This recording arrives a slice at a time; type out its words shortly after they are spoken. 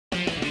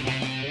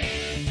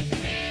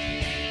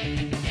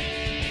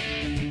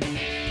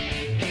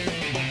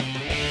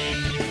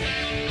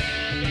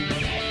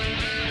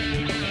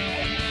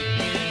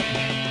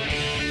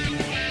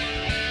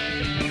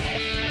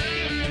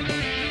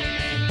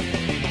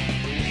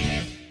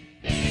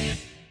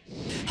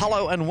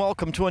Hello and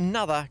welcome to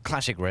another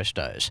Classic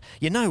Restos.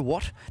 You know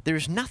what? There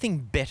is nothing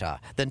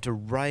better than to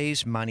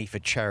raise money for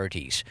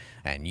charities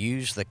and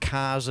use the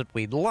cars that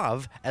we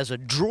love as a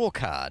draw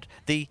card,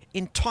 the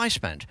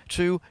enticement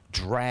to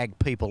drag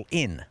people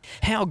in.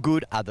 How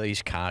good are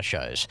these car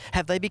shows?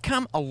 Have they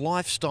become a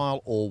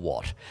lifestyle or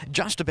what?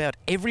 Just about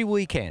every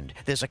weekend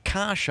there's a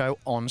car show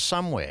on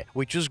somewhere,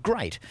 which is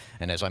great.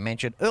 And as I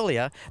mentioned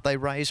earlier, they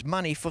raise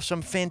money for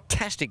some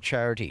fantastic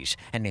charities.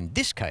 And in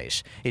this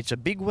case, it's a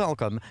big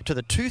welcome to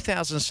the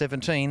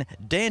 2017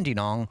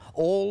 Dandenong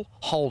All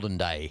Holden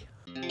Day.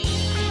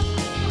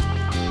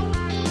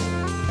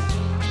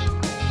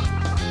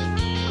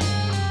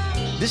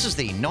 This is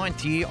the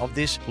 9th year of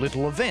this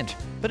little event,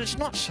 but it's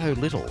not so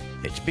little.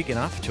 It's big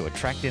enough to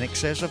attract in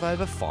excess of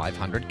over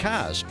 500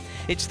 cars.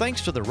 It's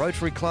thanks to the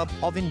Rotary Club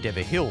of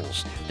Endeavour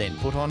Hills, then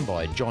put on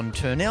by John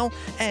Turnell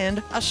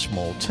and a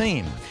small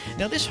team.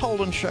 Now this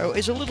Holden show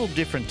is a little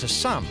different to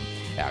some.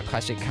 Our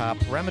classic car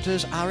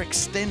parameters are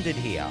extended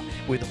here,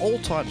 with all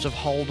types of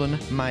Holden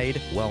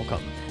made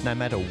welcome, no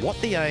matter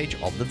what the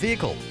age of the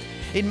vehicle.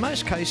 In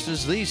most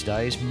cases these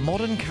days,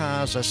 modern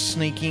cars are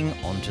sneaking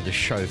onto the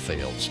show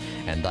fields,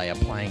 and they are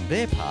playing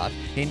their part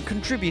in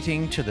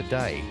contributing to the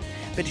day.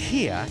 But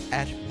here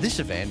at this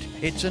event,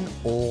 it's an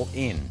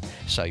all-in.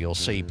 So you'll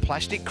see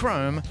plastic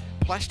chrome,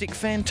 plastic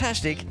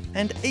fantastic,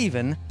 and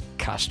even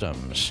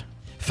customs.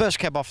 First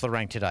cab off the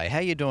rank today. How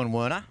you doing,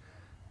 Werner?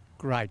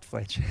 Great,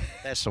 Fletch.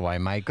 That's the way,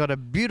 mate. Got a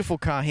beautiful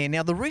car here.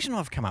 Now, the reason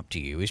I've come up to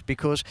you is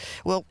because,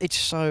 well, it's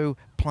so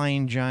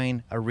plain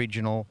Jane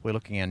original. We're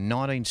looking at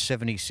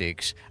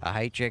 1976, a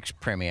HX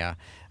Premier.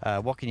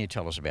 What can you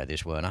tell us about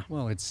this, Werner?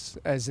 Well, it's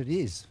as it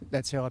is.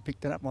 That's how I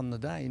picked it up on the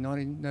day,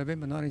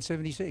 November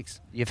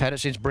 1976. You've had it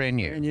since brand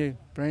new? Brand new,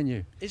 brand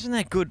new. Isn't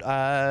that good?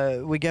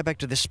 We go back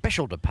to the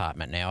special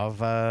department now of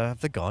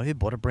the guy who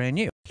bought a brand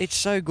new. It's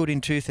so good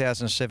in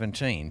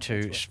 2017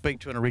 to speak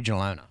to an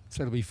original owner.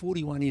 So it'll be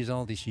 41 years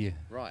old this year.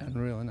 Right.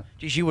 Unreal, isn't it?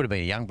 Geez, you would have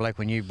been a young bloke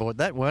when you bought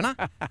that, Werner.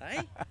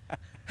 Hey?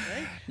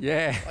 Hey?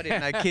 Yeah. I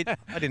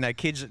didn't know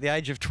kids at the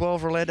age of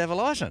 12 were allowed to have a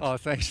licence. Oh,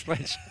 thanks,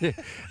 Fletch. I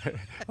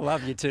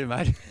love you too,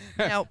 mate.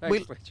 Now,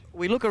 Thanks, Fletch.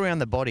 we look around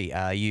the body.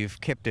 You've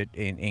kept it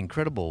in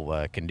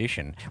incredible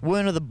condition.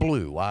 Werner the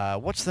Blue,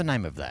 what's the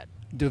name of that?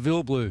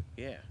 DeVille Blue.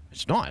 Yeah.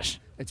 It's nice.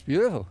 It's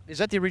beautiful. Is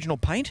that the original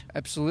paint?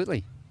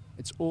 Absolutely.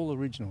 It's all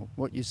original.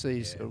 What you see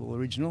is all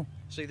original.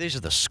 See, these are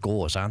the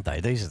scores, aren't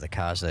they? These are the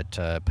cars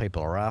that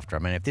people are after. I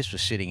mean, if this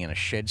was sitting in a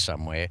shed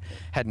somewhere,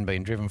 hadn't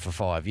been driven for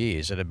 5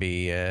 years, it'd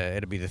be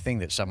the thing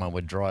that someone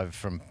would drive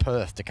from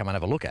Perth to come and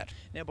have a look at.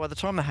 Now, by the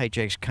time the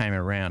HX came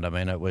around, I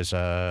mean, it was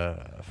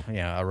a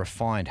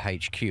refined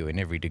HQ in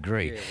every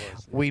degree. Yeah, it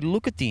was, yeah. We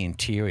look at the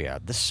interior.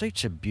 The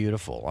seats are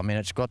beautiful. I mean,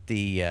 it's got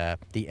the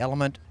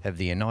element of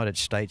the United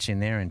States in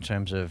there in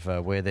terms of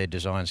where their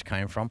designs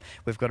came from.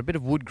 We've got a bit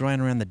of wood grain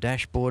around the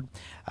dashboard.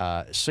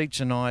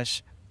 Seats are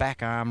nice.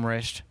 Back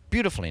armrest,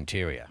 beautiful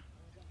interior.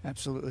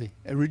 Absolutely.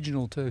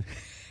 Original too.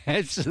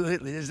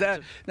 Absolutely.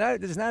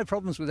 There's no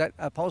problems with that.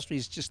 Upholstery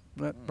is just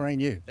brand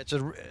new. It's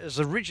as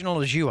original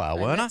as you are,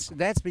 And Werner.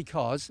 That's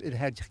because it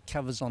had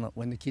covers on it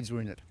when the kids were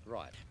in it.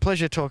 Right.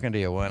 Pleasure talking to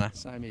you, Werner.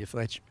 Same here,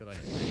 Fletch. Good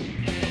idea.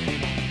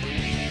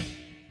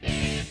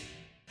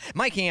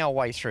 Making our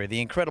way through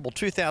the incredible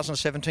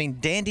 2017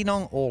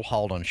 Dandenong All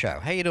Holden show.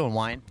 How you doing,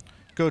 Wayne?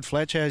 Good,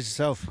 Fletch. How's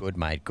yourself? Good,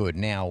 mate, good.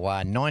 Now,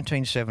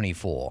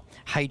 1974,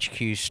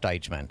 HQ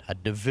Statesman, a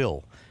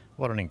DeVille.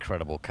 What an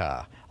incredible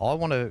car. I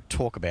want to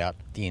talk about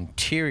the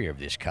interior of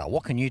this car.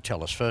 What can you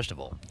tell us, first of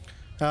all?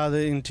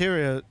 The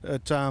interior,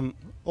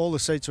 all the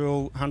seats are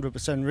all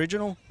 100%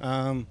 original.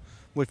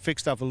 We've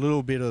fixed up a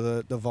little bit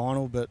of the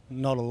vinyl, but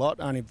not a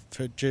lot, only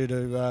due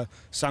to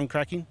sun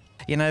cracking.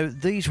 You know,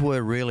 these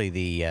were really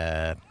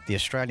the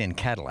Australian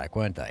Cadillac,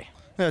 weren't they?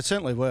 Yeah, it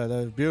certainly were.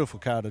 They're a beautiful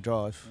car to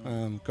drive,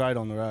 great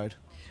on the road.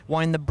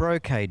 Wayne, the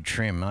brocade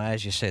trim,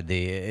 as you said,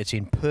 it's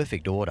in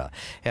perfect order.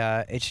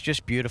 It's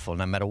just beautiful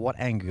no matter what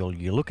angle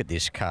you look at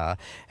this car,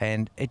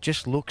 and it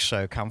just looks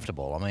so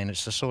comfortable. I mean,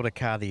 it's the sort of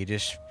car that you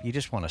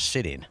just want to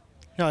sit in.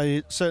 No,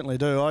 you certainly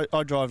do.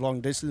 I drive long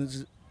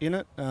distance in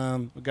it.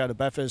 We go to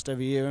Bathurst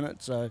every year in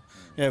it, so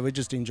yeah, we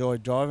just enjoy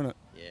driving it.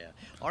 Yeah,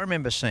 I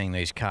remember seeing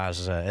these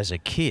cars as a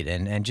kid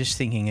and just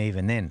thinking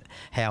even then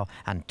how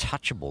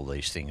untouchable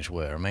these things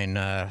were. I mean,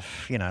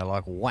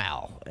 like,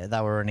 wow,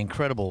 they were an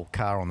incredible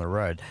car on the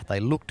road. They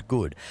looked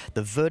good.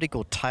 The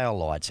vertical tail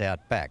lights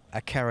out back,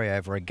 a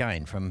carryover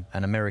again from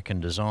an American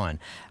design.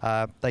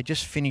 They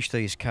just finished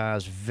these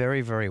cars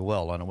very, very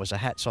well, and it was a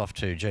hats off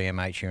to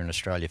GMH here in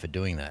Australia for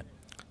doing that.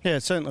 Yeah,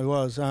 it certainly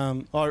was.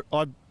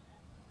 I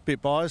bit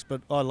biased,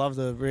 but I love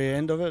the rear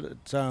end of it.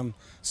 It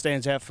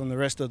stands out from the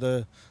rest of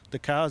the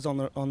cars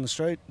on the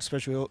street,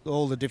 especially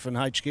all the different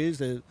HQs.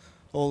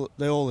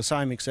 They're all the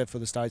same except for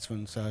the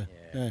Statesman. So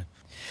yeah.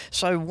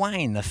 So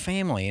Wayne, the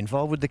family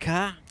involved with the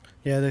car?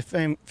 Yeah,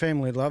 the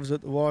family loves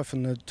it. The wife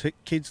and the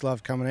kids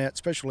love coming out,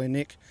 especially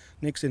Nick.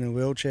 Nick's in a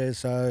wheelchair,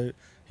 so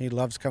he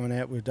loves coming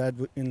out with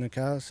Dad in the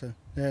car. So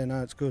yeah,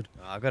 no, it's good.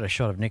 I've got a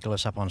shot of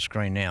Nicholas up on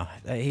screen now.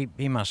 He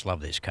must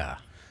love this car.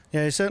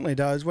 Yeah, he certainly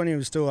does. When he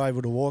was still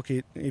able to walk,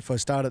 if I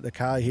started the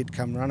car, he'd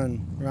come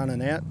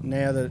running out.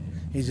 Now that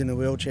he's in a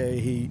wheelchair,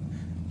 he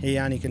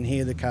only can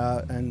hear the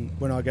car, and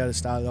when I go to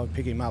start it, I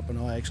pick him up and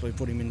I actually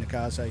put him in the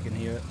car so he can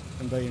hear it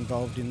and be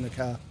involved in the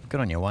car. Good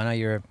on you, Wayno.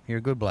 You're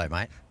a good bloke,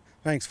 mate.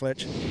 Thanks,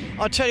 Fletch.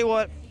 I'll tell you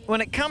what,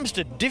 when it comes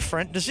to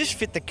different, does this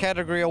fit the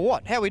category of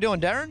what? How are we doing,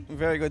 Darren?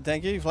 Very good,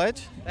 thank you,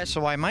 Fletch. That's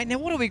the way, mate. Now,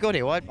 what have we got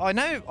here? I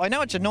know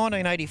it's a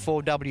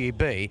 1984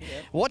 WB. Yep.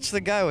 What's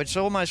the go? It's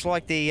almost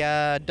like the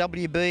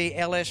WB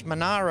LS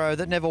Monaro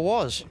that never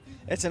was.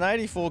 It's an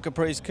 84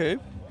 Caprice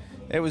Coupe.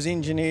 It was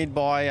engineered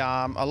by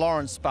a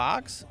Lawrence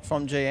Sparks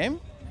from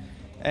GM,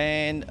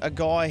 and a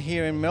guy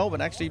here in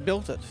Melbourne actually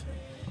built it.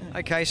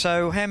 Okay,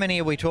 so how many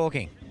are we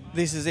talking?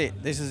 This is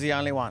it. This is the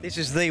only one. This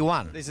is the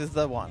one? This is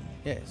the one,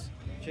 yes.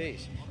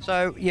 Jeez.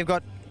 So you've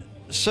got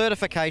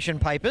certification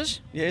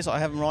papers? Yes, I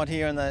have them right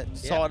here on the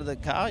side of the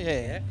car,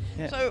 yeah.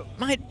 So,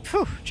 mate,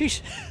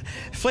 geez,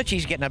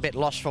 Fletchy's getting a bit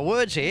lost for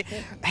words here.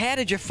 How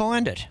did you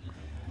find it?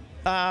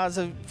 It's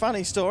a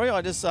funny story.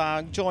 I just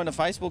joined a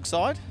Facebook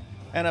site,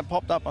 and it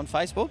popped up on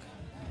Facebook.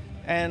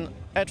 And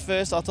at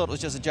first, I thought it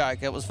was just a joke.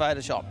 It was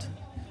photoshopped.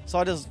 So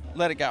I just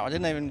let it go. I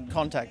didn't even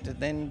contact it.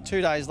 Then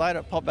 2 days later,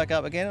 it popped back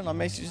up again, and I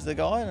messaged the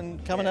guy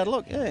and come and had a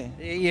look. Yeah.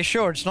 You're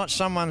sure it's not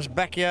someone's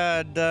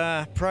backyard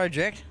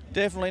project?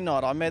 Definitely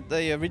not. I met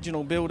the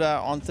original builder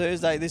on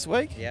Thursday this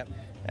week. Yep.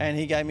 And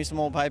he gave me some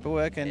more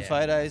paperwork and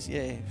photos.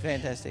 Yeah,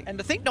 fantastic. And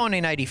I think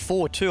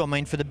 1984 too, I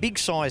mean, for the big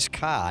size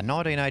car,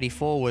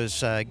 1984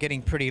 was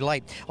getting pretty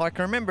late. I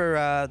can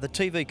remember the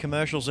TV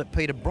commercials that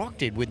Peter Brock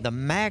did with the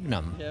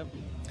Magnum. Yep.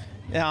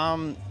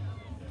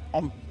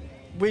 I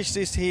wish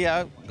this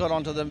here got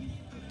onto the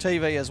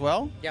TV as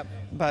well. Yep.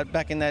 But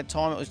back in that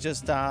time, it was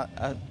just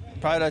a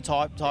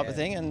prototype type of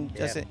thing, and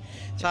just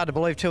it's hard to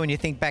believe too when you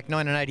think back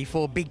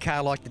 1984, big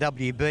car like the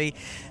WB,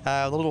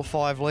 the little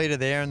 5 litre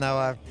there, and they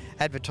were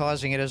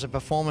advertising it as a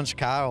performance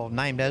car, or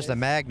named as the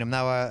Magnum.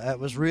 It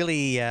was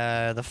really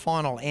the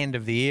final end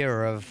of the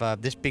era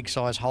of this big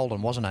size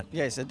Holden, wasn't it?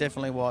 Yes, it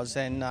definitely was,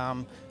 and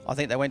I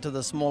think they went to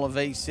the smaller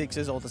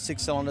V6s or the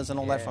 6 cylinders and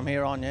all that from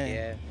here on.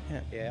 Yeah.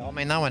 I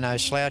mean, they were no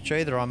slouch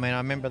either. I mean, I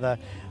remember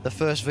the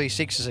first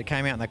V6s that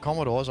came out in the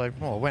Commodores. It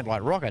went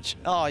like rockets.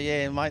 Oh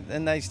yeah, mate,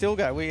 and they still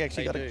go. We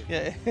actually got it.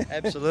 Yeah,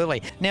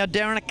 absolutely. Now,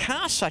 Darren, a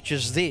car such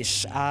as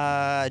this,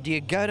 do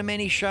you go to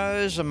many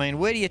shows? I mean,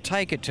 where do you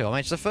take it to? I mean,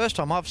 it's the first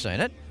time I've seen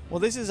it. Well,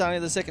 this is only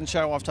the second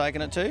show I've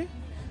taken it to.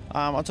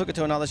 I took it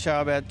to another show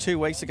about 2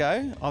 weeks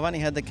ago. I've only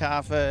had the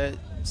car for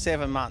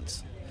 7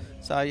 months.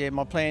 So yeah,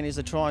 my plan is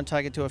to try and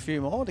take it to a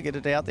few more to get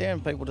it out there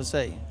and people to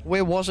see.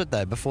 Where was it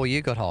though before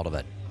you got hold of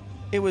it?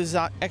 It was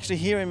actually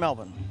here in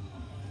Melbourne.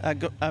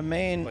 A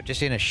man... What,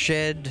 just in a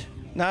shed?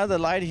 No, the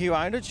lady who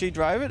owned it, she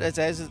drove it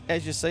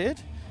as you see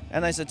it,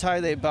 and they used to tow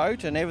their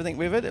boat and everything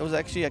with it. It was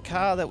actually a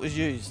car that was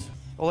used.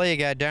 Well, there you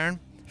go, Darren.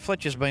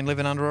 Fletcher's been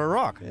living under a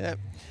rock. Yep.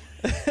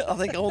 I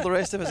think all the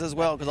rest of us as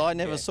well, because I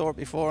never saw it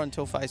before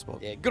until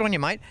Facebook. Yeah, good on you,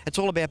 mate. It's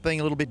all about being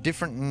a little bit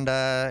different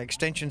and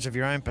extensions of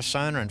your own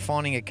persona and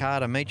finding a car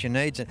to meet your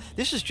needs. And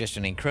this is just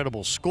an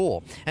incredible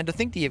score. And to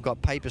think that you've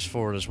got papers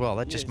for it as well,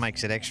 that just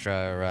makes it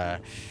extra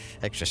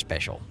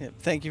special. Yep.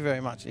 Thank you very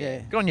much.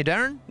 Yeah. Good on you,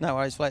 Darren. No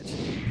worries, Fletch.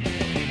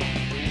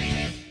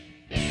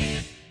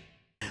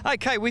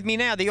 Okay, with me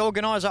now, the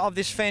organiser of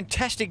this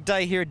fantastic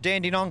day here at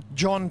Dandenong,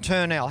 John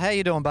Turnell. How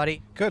you doing,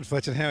 buddy? Good,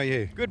 Fletcher. How are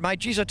you? Good, mate.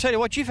 Geez, I tell you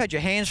what, you've had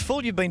your hands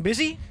full. You've been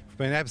busy.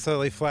 We've been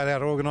absolutely flat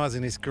out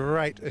organising this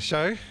great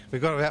show.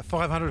 We've got about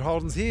 500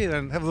 Holdens here,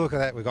 and have a look at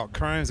that. We've got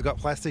chromes, we've got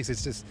plastics.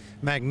 It's just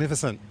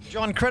magnificent.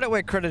 John, credit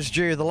where credit's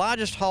due. The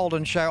largest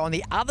Holden show on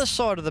the other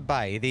side of the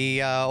bay,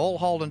 the All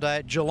Holden Day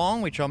at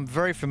Geelong, which I'm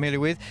very familiar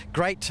with.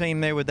 Great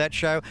team there with that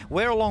show.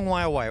 We're a long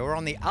way away. We're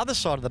on the other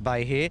side of the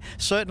bay here.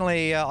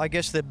 Certainly, I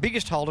guess, the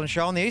biggest Holden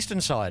show on the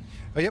eastern side.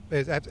 Oh, yep,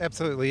 it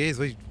absolutely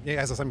is.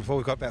 As I said before,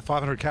 we've got about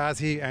 500 cars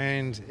here,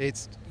 and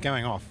it's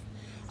going off.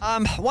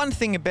 One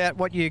thing about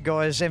what you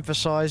guys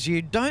emphasise,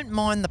 you don't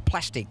mind the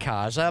plastic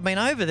cars. I mean,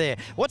 over there,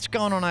 what's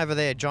going on over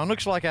there, John?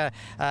 Looks like a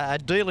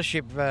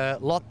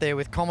dealership lot there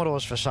with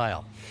Commodores for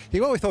sale.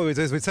 Yeah, what we thought we'd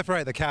do is we'd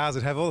separate the cars.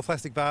 We'd have all the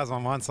plastic bars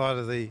on one side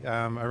of the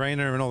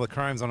arena and all the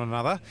chromes on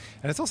another.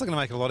 And it's also going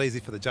to make it a lot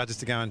easier for the judges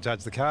to go and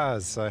judge the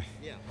cars. So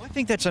yeah, I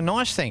think that's a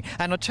nice thing.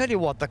 And I'll tell you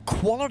what, the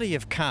quality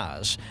of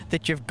cars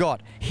that you've got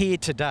here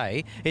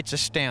today, it's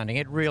astounding.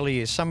 It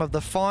really is. Some of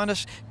the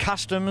finest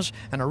customs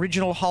and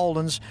original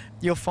Holdens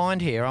you'll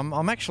find here.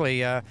 I'm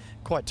actually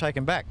quite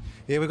taken back.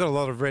 Yeah, we've got a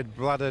lot of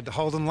red-blooded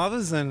Holden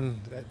lovers, and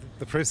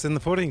the proof's in the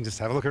pudding. Just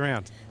have a look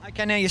around.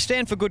 Okay, now you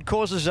stand for good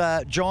causes,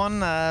 John.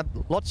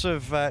 Lots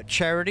of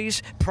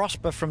charities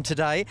prosper from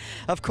today.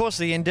 Of course,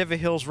 the Endeavour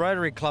Hills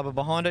Rotary Club are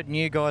behind it, and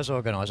you guys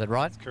organise it,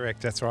 right? That's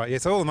correct, that's right. Yeah,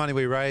 so all the money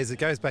we raise, it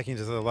goes back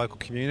into the local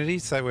community.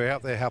 So we're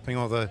out there helping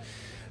all the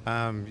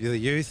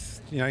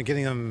youth,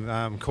 getting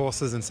them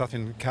courses and stuff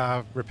in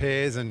car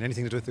repairs and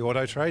anything to do with the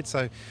auto trade.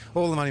 So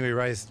all the money we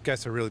raise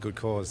goes to a really good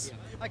cause.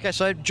 Okay,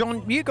 so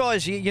John, you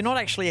guys, you're not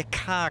actually a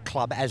car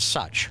club as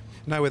such.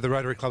 No, we're the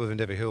Rotary Club of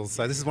Endeavour Hills.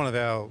 So this is one of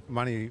our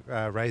money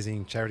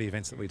raising charity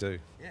events that we do.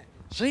 Yeah.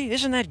 See,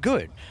 isn't that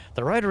good?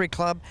 The Rotary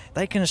Club,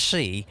 they can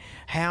see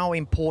how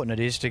important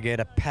it is to get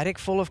a paddock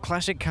full of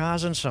classic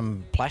cars and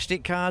some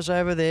plastic cars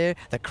over there.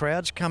 The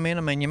crowds come in.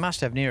 I mean, you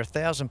must have near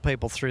 1,000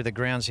 people through the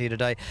grounds here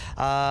today.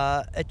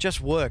 It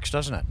just works,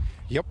 doesn't it?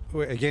 Yep.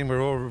 Again,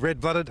 we're all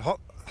red-blooded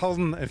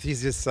Holden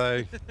enthusiasts,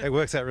 so it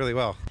works out really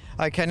well.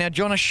 Okay, now,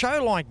 John, a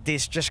show like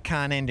this just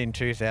can't end in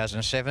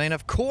 2017.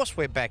 Of course,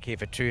 we're back here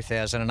for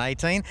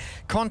 2018.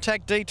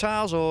 Contact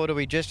details, or do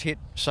we just hit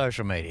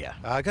social media?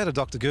 Go to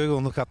Dr. Google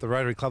and look up the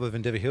Rotary Club of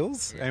Endeavour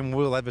Hills, and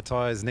we'll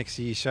advertise next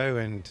year's show,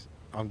 and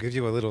I'll give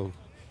you a little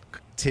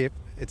tip.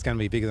 It's going to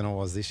be bigger than it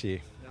was this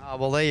year. Oh,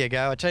 well, there you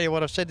go. I tell you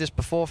what, I've said this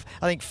before.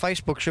 I think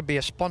Facebook should be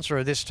a sponsor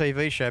of this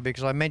TV show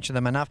because I mention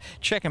them enough.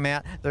 Check them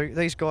out.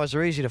 These guys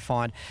are easy to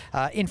find.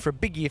 In for a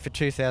big year for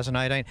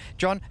 2018.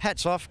 John,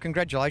 hats off.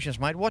 Congratulations,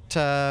 mate. What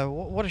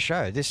a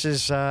show. This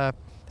is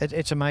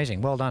it's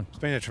amazing. Well done. It's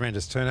been a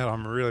tremendous turnout.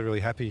 I'm really,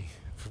 really happy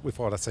with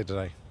what I see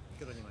today.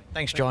 Good on you, mate.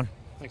 Thanks, John.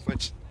 Thanks,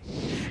 Fletch.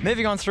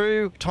 Moving on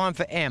through, time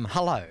for Em.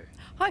 Hello.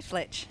 Hi,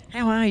 Fletch.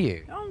 How are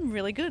you? I'm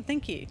really good,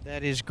 thank you.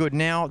 That is good.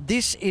 Now,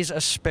 this is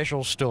a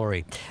special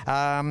story.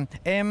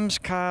 Em's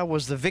car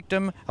was the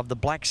victim of the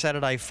Black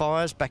Saturday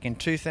fires back in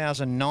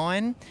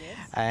 2009.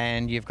 Yes.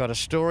 And you've got a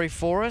story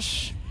for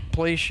us.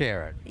 Please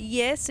share it.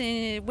 Yes,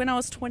 when I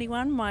was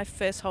 21, my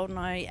first Holden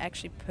I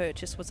actually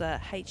purchased was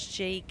a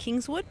HG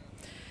Kingswood.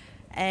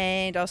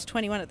 And I was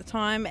 21 at the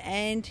time,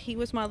 and he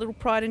was my little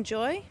pride and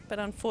joy. But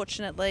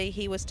unfortunately,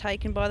 he was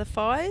taken by the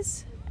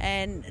fires,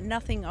 and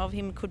nothing of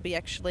him could be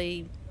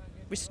actually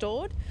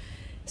restored.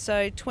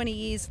 So 20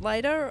 years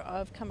later,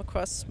 I've come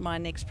across my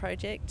next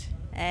project,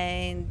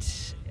 and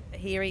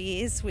here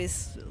he is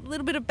with a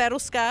little bit of battle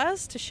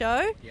scars to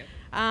show.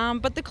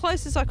 Yep. But the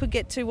closest I could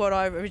get to what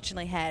I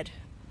originally had.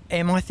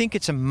 Em, I think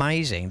it's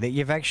amazing that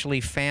you've actually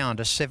found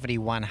a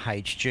 71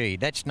 HG.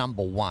 That's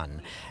number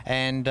one.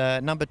 And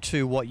number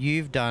two, what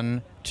you've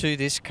done to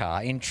this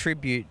car in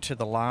tribute to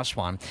the last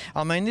one.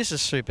 I mean, this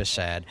is super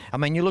sad. I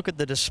mean, you look at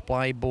the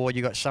display board,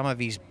 you've got some of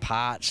his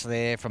parts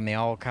there from the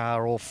old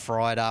car all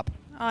fried up.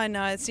 I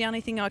know, it's the only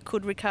thing I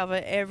could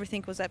recover.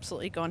 Everything was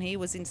absolutely gone. He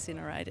was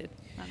incinerated.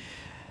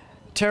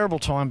 Terrible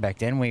time back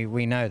then,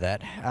 we know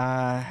that.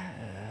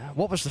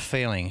 What was the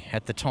feeling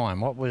at the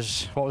time? What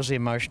was the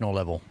emotional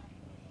level?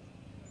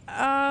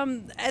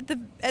 At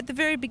the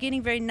very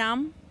beginning, very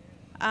numb,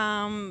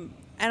 and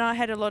I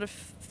had a lot of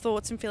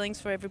thoughts and feelings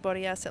for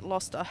everybody else that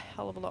lost a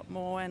hell of a lot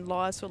more, and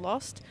lives were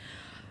lost.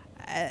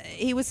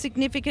 He was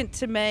significant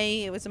to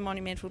me. It was a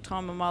monumental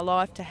time in my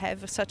life to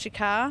have such a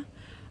car,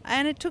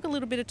 and it took a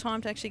little bit of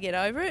time to actually get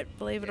over it,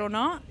 believe it or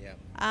not.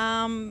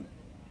 Yeah.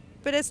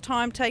 But as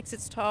time takes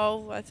its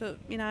toll, I thought,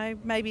 you know,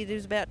 maybe it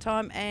was about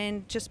time,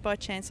 and just by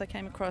chance I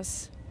came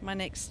across my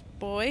next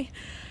boy,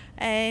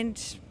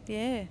 and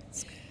yeah.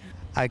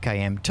 Okay,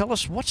 Em, tell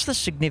us, what's the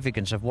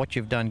significance of what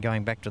you've done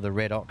going back to the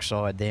red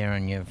oxide there,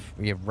 and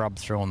you've rubbed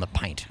through on the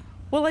paint?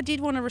 Well, I did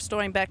want to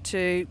restore him back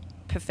to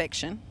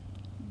perfection,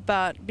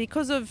 but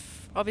because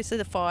of obviously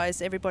the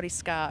fires, everybody's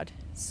scarred.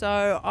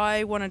 So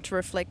I wanted to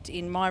reflect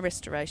in my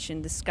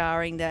restoration the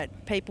scarring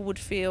that people would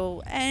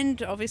feel,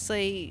 and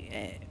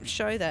obviously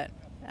show that.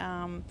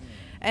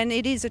 And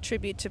it is a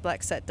tribute to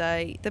Black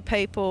Saturday, the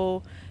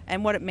people,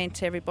 and what it meant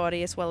to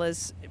everybody, as well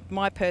as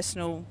my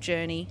personal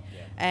journey.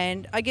 Yeah.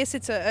 And I guess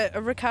it's a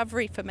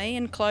recovery for me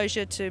and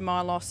closure to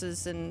my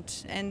losses,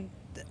 and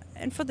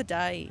for the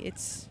day.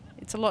 It's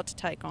a lot to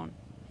take on.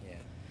 Yeah.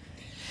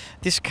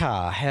 This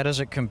car, how does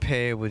it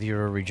compare with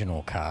your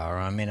original car?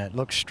 I mean, it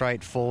looks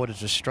straightforward.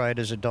 It's as straight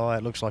as a die.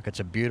 It looks like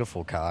it's a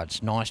beautiful car.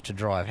 It's nice to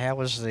drive. How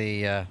was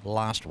the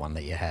last one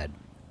that you had?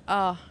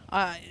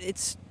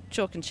 It's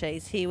chalk and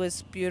cheese. He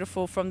was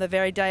beautiful from the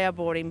very day I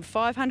bought him.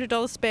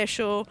 $500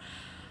 special,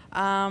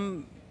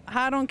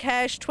 hard on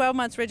cash, 12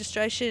 months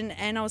registration,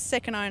 and I was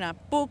second owner.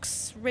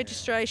 Books,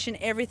 registration,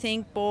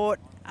 everything bought,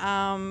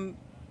 and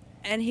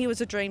he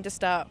was a dream to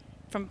start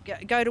from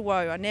go to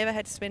woe. I never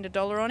had to spend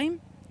 $1 on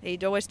him.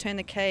 He'd always turn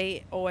the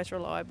key, always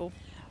reliable.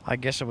 I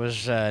guess it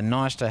was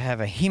nice to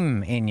have a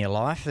him in your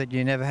life that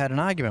you never had an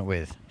argument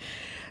with.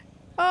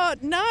 Oh,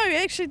 no,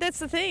 actually, that's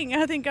the thing.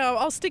 I think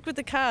I'll stick with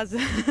the cars.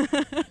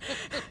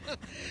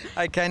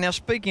 Okay, now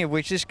speaking of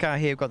which, this car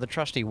here, got the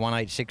trusty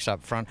 186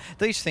 up front.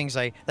 These things,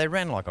 they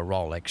ran like a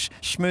Rolex,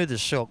 smooth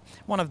as silk.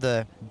 One of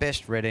the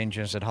best red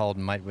engines that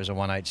Holden made was a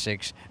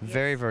 186.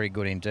 Very, very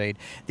good indeed.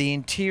 The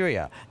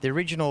interior, the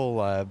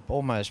original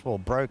almost, well,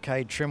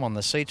 brocade trim on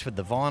the seats with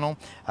the vinyl.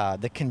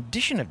 The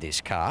condition of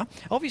this car,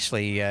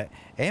 obviously,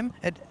 Em,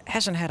 it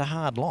hasn't had a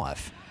hard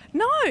life.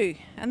 No,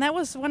 and that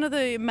was one of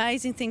the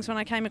amazing things when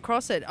I came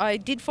across it. I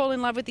did fall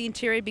in love with the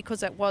interior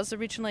because that was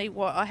originally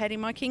what I had in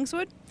my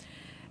Kingswood.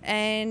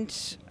 And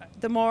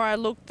the more I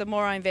looked, the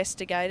more I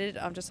investigated.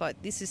 I'm just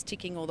like, this is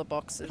ticking all the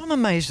boxes. I'm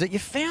amazed that you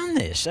found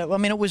this. I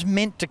mean, it was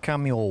meant to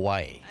come your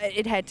way.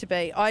 It had to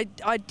be. I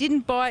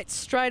didn't buy it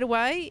straight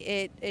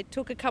away. It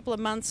took a couple of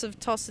months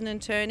of tossing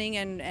and turning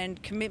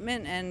and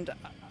commitment, and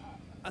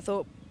I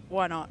thought,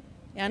 why not?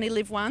 You only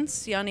live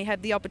once, you only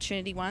have the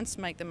opportunity once,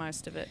 make the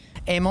most of it.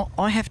 Emma,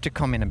 I have to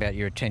comment about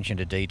your attention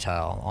to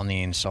detail on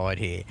the inside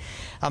here.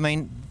 I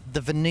mean,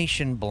 the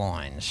Venetian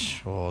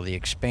blinds, or the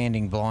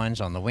expanding blinds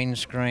on the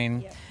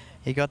windscreen. Yep.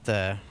 You got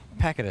the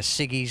packet of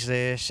ciggies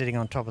there sitting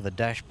on top of the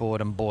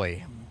dashboard, and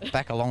boy,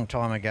 back a long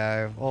time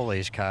ago, all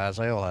these cars,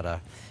 they all had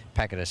a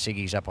packet of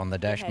ciggies up on the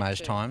dash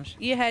most times.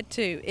 You had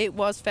to. It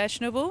was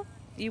fashionable.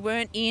 You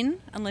weren't in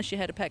unless you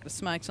had a packet of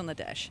smokes on the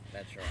dash.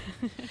 That's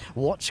right.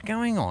 What's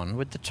going on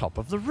with the top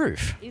of the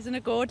roof? Isn't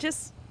it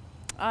gorgeous?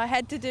 I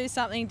had to do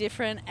something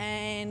different,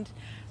 and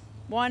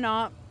why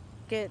not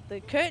get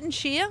the curtain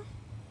shear?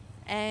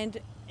 And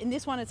in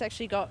this one, it's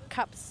actually got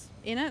cups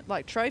in it,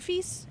 like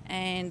trophies,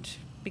 and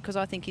because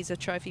I think he's a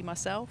trophy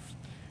myself,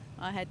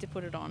 I had to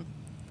put it on.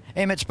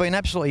 Em, it's been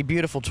absolutely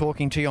beautiful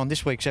talking to you on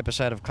this week's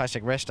episode of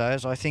Classic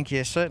Restos. I think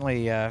you're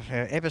certainly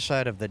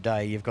episode of the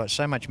day. You've got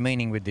so much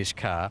meaning with this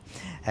car,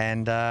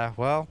 and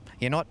well,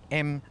 you're not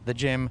Em the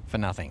Gem for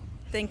nothing.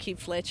 Thank you,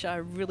 Fletch. I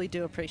really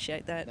do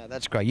appreciate that. No,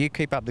 that's great. You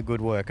keep up the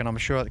good work, and I'm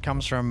sure it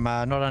comes from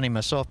not only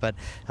myself, but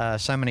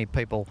so many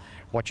people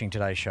watching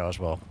today's show as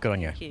well. Good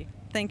on you. Thank you.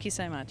 Thank you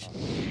so much.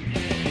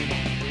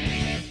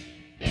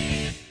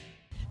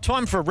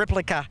 Time for a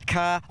replica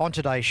car on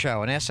today's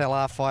show, an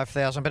SLR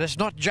 5000, but it's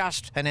not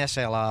just an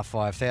SLR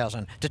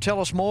 5000. To tell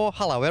us more,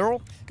 hello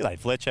Errol. G'day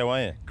Fletch, how are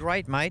you?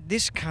 Great mate,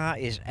 this car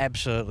is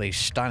absolutely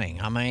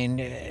stunning. I mean,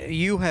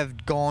 you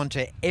have gone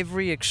to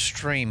every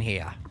extreme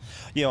here.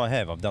 Yeah, I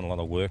have. I've done a lot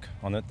of work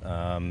on it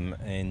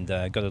and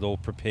got it all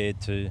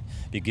prepared to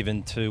be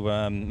given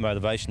to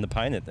Motivation to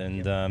paint it.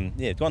 And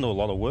yeah, it's gone to a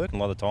lot of work and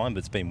a lot of time, but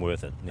it's been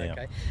worth it. Yeah.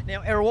 Okay.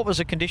 Now Errol, what was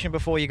the condition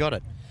before you got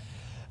it?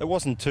 It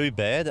wasn't too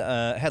bad.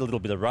 Had a little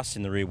bit of rust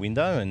in the rear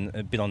window and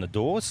a bit on the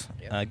doors.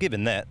 Yep.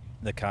 Given that,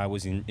 the car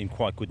was in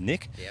quite good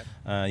nick. Yep.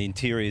 The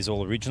interior is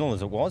all original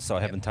as it was, so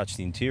I haven't touched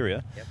the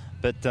interior. Yep.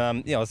 But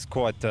yeah, I was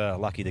quite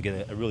lucky to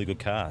get a really good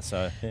car.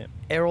 So yeah.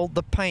 Errol,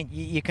 the paint,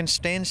 you can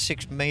stand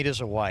 6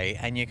 metres away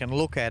and you can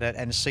look at it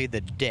and see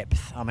the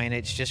depth. I mean,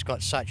 it's just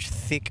got such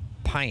thick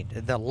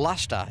paint. The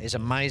lustre is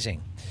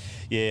amazing.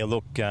 Yeah,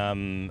 look, you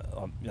know,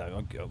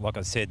 like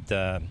I said,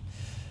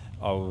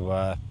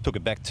 I took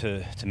it back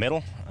to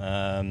metal.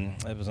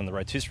 It was on the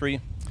rotisserie.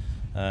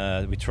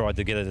 We tried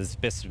to get it as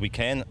best as we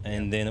can,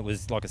 and then it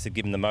was, like I said,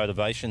 given the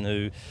Motivation,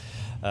 who,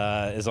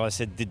 as I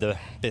said, did the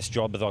best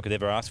job that I could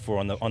ever ask for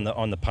on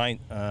the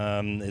paint.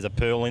 There's a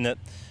pearl in it.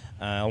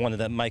 I wanted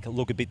to make it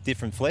look a bit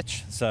different,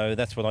 Fletch, so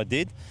that's what I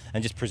did,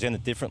 and just present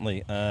it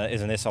differently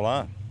as an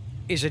SLR.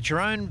 Is it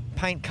your own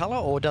paint colour,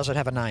 or does it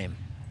have a name?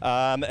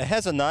 It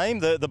has a name.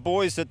 The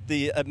boys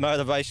at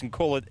Motivation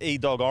call it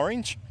E-Dog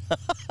Orange.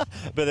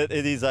 But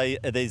it is a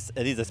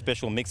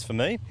special mix for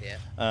me. Yeah.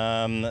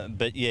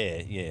 But yeah,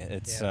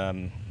 it's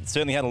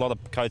certainly had a lot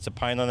of coats of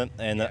paint on it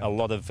and a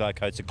lot of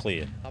coats of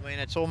clear. I mean,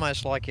 it's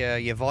almost like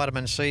your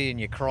vitamin C and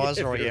your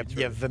Chrysler, or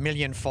your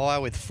Vermilion Fire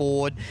with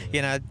Ford.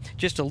 You know,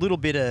 just a little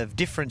bit of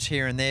difference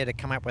here and there to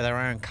come up with our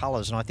own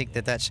colours, and I think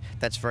that's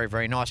very,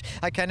 very nice.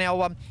 Okay,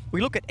 now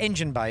we look at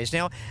engine bays.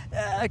 Now,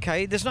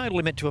 okay, there's no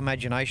limit to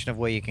imagination of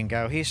where you can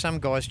go here. Some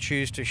guys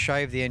choose to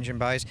shave the engine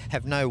bays,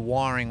 have no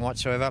wiring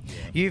whatsoever.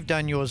 You've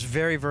done yours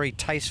very, very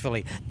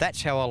tastefully.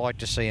 That's how I like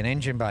to see an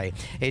engine bay.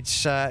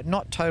 It's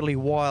not totally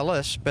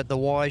wireless, but the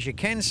wires you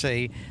can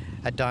see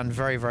are done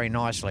very, very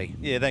nicely.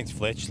 Yeah, thanks,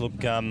 Fletch.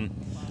 Look, I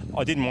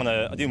didn't want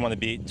to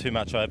be too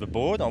much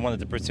overboard. I wanted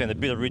to present a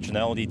bit of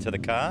originality to the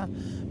car,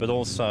 but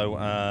also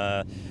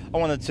I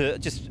wanted to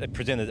just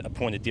present a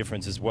point of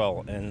difference as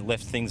well, and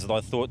left things that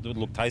I thought would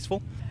look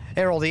tasteful.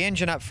 Errol, the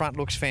engine up front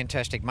looks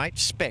fantastic, mate.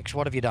 Specs,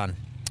 what have you done?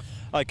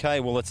 Okay,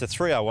 well, it's a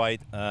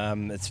 308.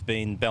 It's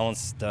been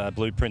balanced,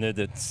 blueprinted.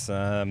 It's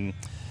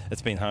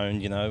been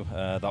honed. You know,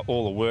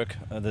 all the work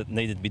that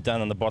needed to be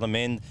done on the bottom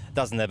end.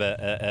 Doesn't have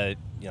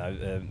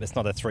it's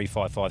not a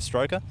 355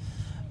 stroker,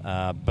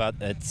 but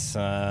it's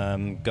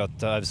got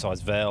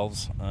oversized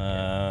valves,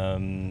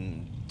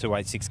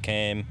 286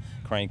 cam,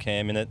 crane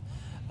cam in it.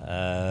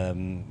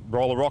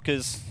 Roller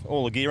rockers,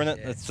 all the gear in it.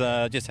 It's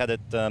just had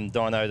it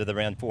dynoed at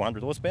around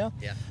 400 horsepower.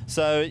 Yeah.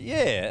 So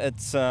yeah,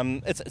 it's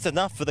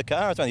enough for the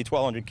car. It's only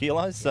 1,200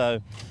 kilos.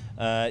 So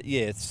yeah,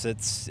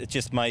 it's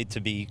just made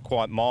to be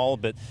quite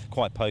mild but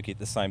quite pokey at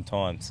the same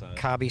time. So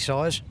carby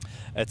size?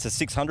 It's a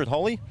 600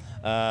 Holly,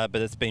 but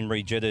it's been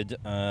rejetted,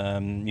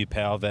 new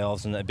power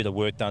valves and a bit of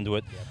work done to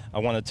it. Yep. I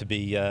wanted to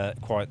be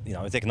quite,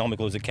 as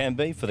economical as it can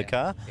be for the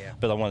car,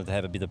 but I wanted to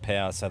have a bit of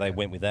power, so they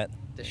went with that.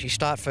 Does she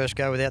start first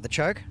go without the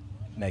choke?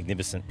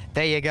 Magnificent.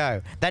 There you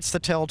go. That's the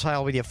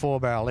telltale with your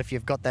 4-barrel, if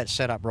you've got that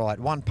set up right.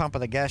 One pump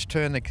of the gas,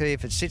 turn the key.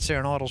 If it sits there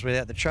and idles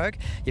without the choke,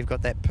 you've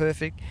got that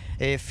perfect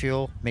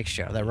air-fuel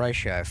mixture, the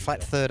ratio,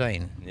 flat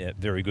 13. Yeah,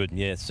 very good.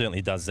 Yeah, it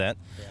certainly does that.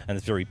 Yeah. And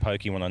it's very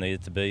pokey when I need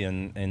it to be.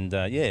 And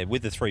yeah,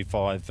 with the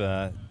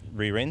 3.5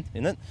 rear end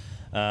in it,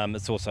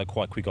 it's also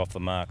quite quick off the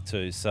mark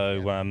too.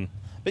 So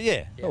But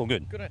yeah, all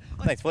good.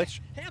 Thanks,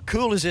 Fletch. How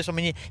cool is this? I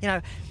mean, you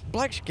know,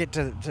 blokes get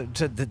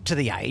to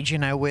the age, you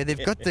know, where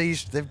they've got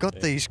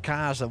these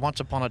cars that once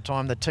upon a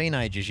time the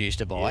teenagers used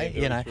to buy,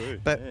 you know. True.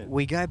 But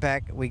we go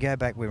back, we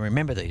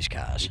remember these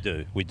cars.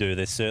 We do.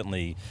 They're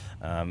certainly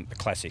a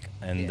classic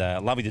and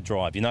lovely to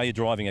drive. You know, you're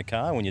driving a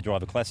car when you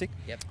drive a classic.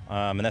 Yep.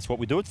 And that's what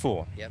we do it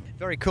for. Yep.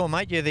 Very cool,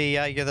 mate. You're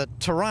the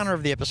Torona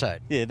of the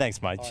episode. Yeah,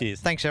 thanks, mate.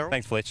 Cheers. Thanks, Errol.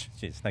 Thanks, Fletch.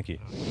 Cheers. Thank you.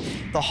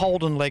 The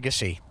Holden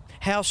legacy.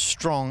 How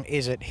strong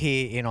is it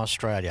here in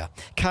Australia?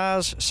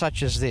 Cars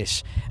such as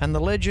this, and the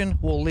legend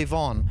will live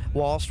on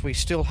whilst we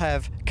still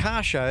have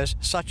car shows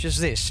such as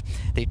this,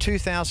 the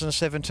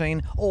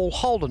 2017 All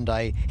Holden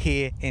Day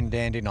here in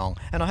Dandenong.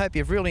 And I hope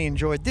you've really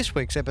enjoyed this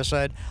week's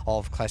episode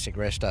of Classic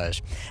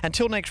Restos.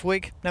 Until next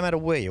week, no matter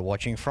where you're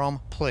watching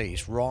from,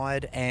 please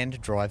ride and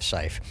drive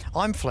safe.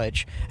 I'm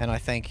Fletch, and I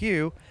thank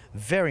you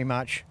very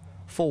much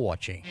for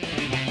watching.